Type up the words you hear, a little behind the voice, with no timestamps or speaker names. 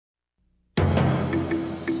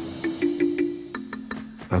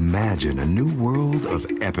Imagine a new world of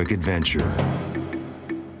epic adventure,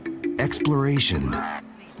 exploration,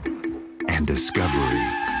 and discovery.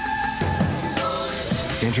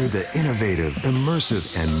 Enter the innovative,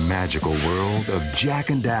 immersive, and magical world of Jak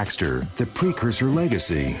and Daxter, the Precursor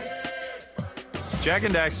legacy. Jak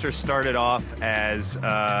and Daxter started off as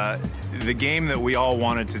the game that we all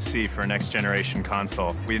wanted to see for a next-generation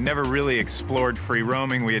console. We had never really explored free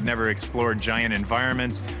roaming. We had never explored giant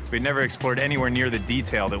environments. We had never explored anywhere near the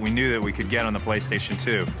detail that we knew that we could get on the PlayStation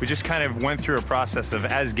 2. We just kind of went through a process of,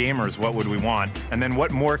 as gamers, what would we want? And then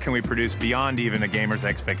what more can we produce beyond even a gamer's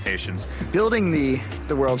expectations? Building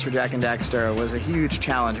the worlds for Jak and Daxter was a huge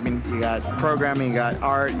challenge. I mean, you got programming, you got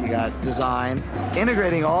art, you got design.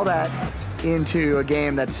 Integrating all that into a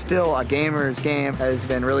game that's still a gamer's game has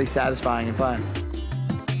been really satisfying and fun.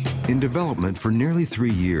 In development for nearly 3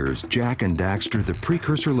 years, Jak and Daxter, the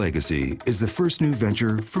Precursor legacy is the first new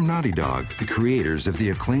venture from Naughty Dog, the creators of the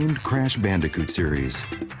acclaimed Crash Bandicoot series.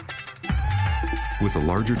 With a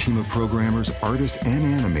larger team of programmers, artists, and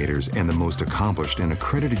animators, and the most accomplished and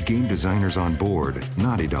accredited game designers on board,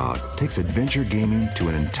 Naughty Dog takes adventure gaming to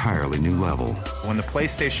an entirely new level. When the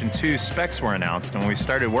PlayStation 2 specs were announced and we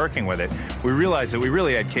started working with it, we realized that we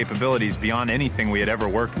really had capabilities beyond anything we had ever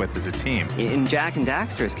worked with as a team. In Jak and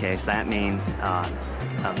Daxter's case, that means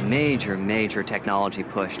a major technology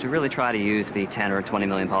push to really try to use the 10 or 20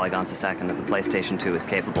 million polygons a second that the PlayStation 2 is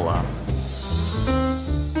capable of.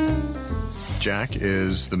 Jak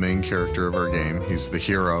is the main character of our game. He's the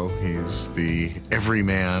hero. He's the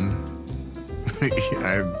everyman.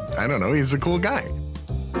 I don't know. He's a cool guy.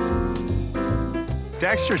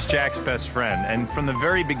 Daxter's Jak's best friend, and from the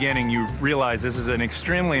very beginning you realize this is an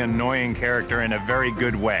extremely annoying character in a very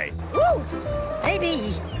good way. Woo!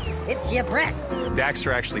 Baby, it's your breath.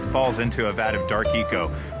 Daxter actually falls into a vat of dark eco,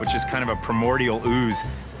 which is kind of a primordial ooze.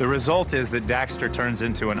 The result is that Daxter turns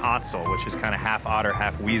into an Ottsel, which is kind of half otter,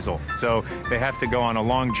 half weasel. So they have to go on a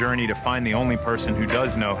long journey to find the only person who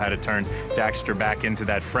does know how to turn Daxter back into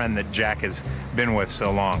that friend that Jak has been with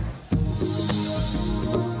so long.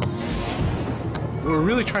 We're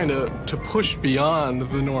really trying to push beyond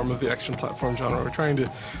the norm of the action platform genre. We're trying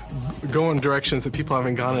to go in directions that people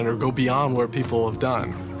haven't gone in or go beyond where people have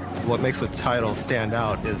done. What makes a title stand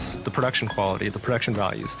out is the production quality, the production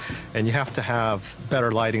values. And you have to have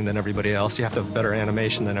better lighting than everybody else. You have to have better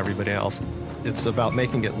animation than everybody else. It's about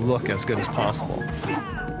making it look as good as possible.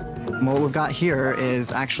 What we've got here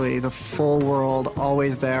is actually the full world,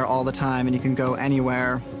 always there all the time, and you can go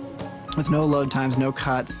anywhere with no load times, no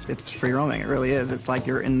cuts. It's free roaming, it really is. It's like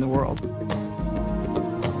you're in the world.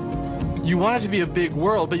 You want it to be a big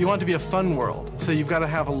world, but you want it to be a fun world. So you've got to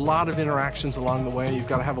have a lot of interactions along the way. You've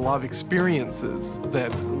got to have a lot of experiences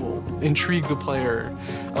that will intrigue the player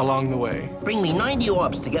along the way. Bring me 90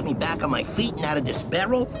 orbs to get me back on my feet and out of this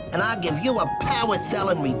barrel, and I'll give you a power cell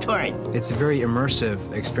in return. It's a very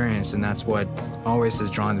immersive experience, and that's what always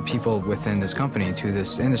has drawn the people within this company to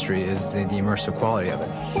this industry, is the immersive quality of it.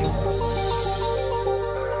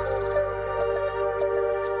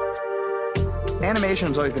 Animation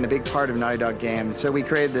has always been a big part of Naughty Dog games, so we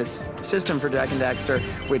created this system for Jak and Daxter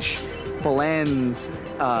which blends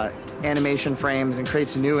animation frames and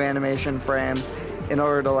creates new animation frames in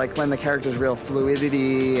order to lend the characters real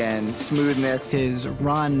fluidity and smoothness. His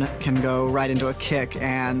run can go right into a kick,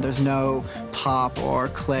 and there's no pop or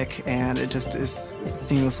click, and it just is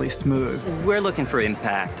seamlessly smooth. We're looking for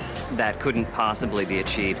impact that couldn't possibly be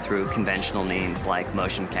achieved through conventional means like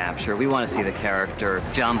motion capture. We want to see the character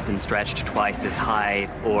jump and stretch to twice his height,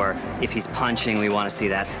 or if he's punching, we want to see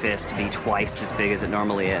that fist be twice as big as it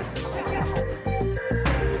normally is.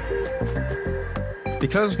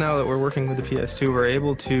 Because now that we're working with the PS2, we're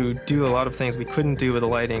able to do a lot of things we couldn't do with the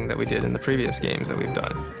lighting that we did in the previous games that we've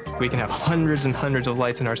done. We can have hundreds and hundreds of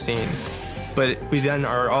lights in our scenes, but we then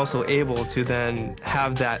are also able to then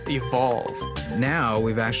have that evolve. Now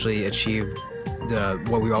we've actually achieved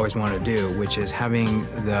what we always wanted to do, which is having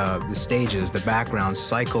the stages, the backgrounds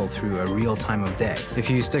cycle through a real time of day. If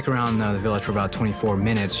you stick around the village for about 24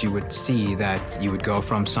 minutes, you would see that you would go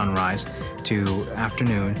from sunrise to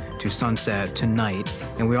afternoon to sunset to night,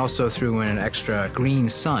 and we also threw in an extra green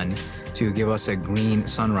sun to give us a green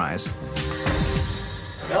sunrise.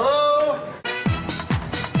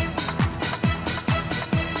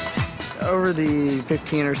 Over the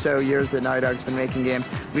 15 or so years that Naughty Dog's been making games,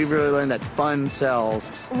 we've really learned that fun sells.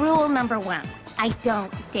 Rule number 1, I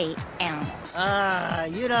don't date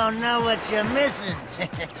animals. You don't know what you're missing.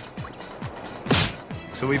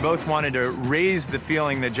 So we both wanted to raise the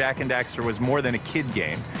feeling that Jak and Daxter was more than a kid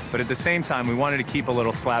game, but at the same time we wanted to keep a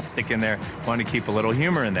little slapstick in there, wanted to keep a little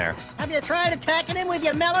humor in there. Have you tried attacking him with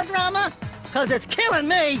your melodrama? 'cause it's killing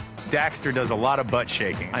me. Daxter does a lot of butt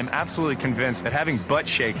shaking. I'm absolutely convinced that having butt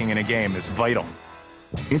shaking in a game is vital.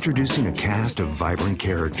 Introducing a cast of vibrant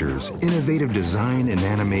characters, innovative design and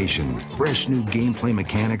animation, fresh new gameplay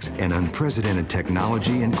mechanics, and unprecedented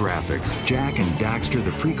technology and graphics, Jak and Daxter: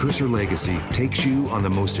 The Precursor Legacy takes you on the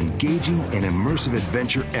most engaging and immersive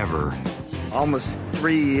adventure ever. Almost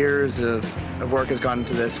 3 years of work has gone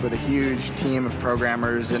into this with a huge team of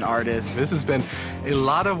programmers and artists. This has been a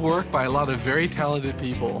lot of work by a lot of very talented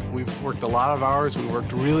people. We've worked a lot of hours, we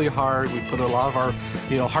worked really hard, we put a lot of our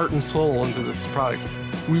heart and soul into this product.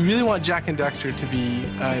 We really want Jak and Daxter to be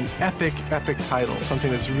an epic, epic title,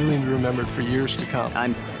 something that's really remembered for years to come.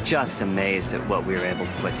 I'm just amazed at what we were able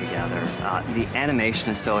to put together. The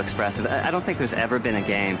animation is so expressive. I don't think there's ever been a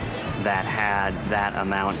game that had that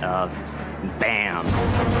amount of bam.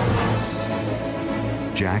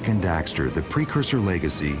 Jak and Daxter: The Precursor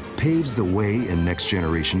Legacy paves the way in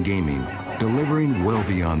next-generation gaming, delivering well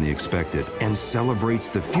beyond the expected, and celebrates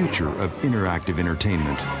the future of interactive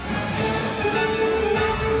entertainment.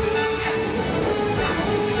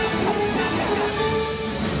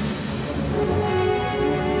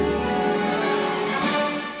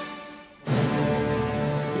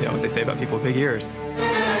 You know what they say about people with big ears.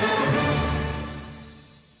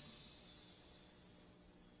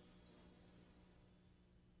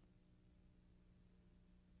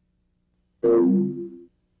 Oh.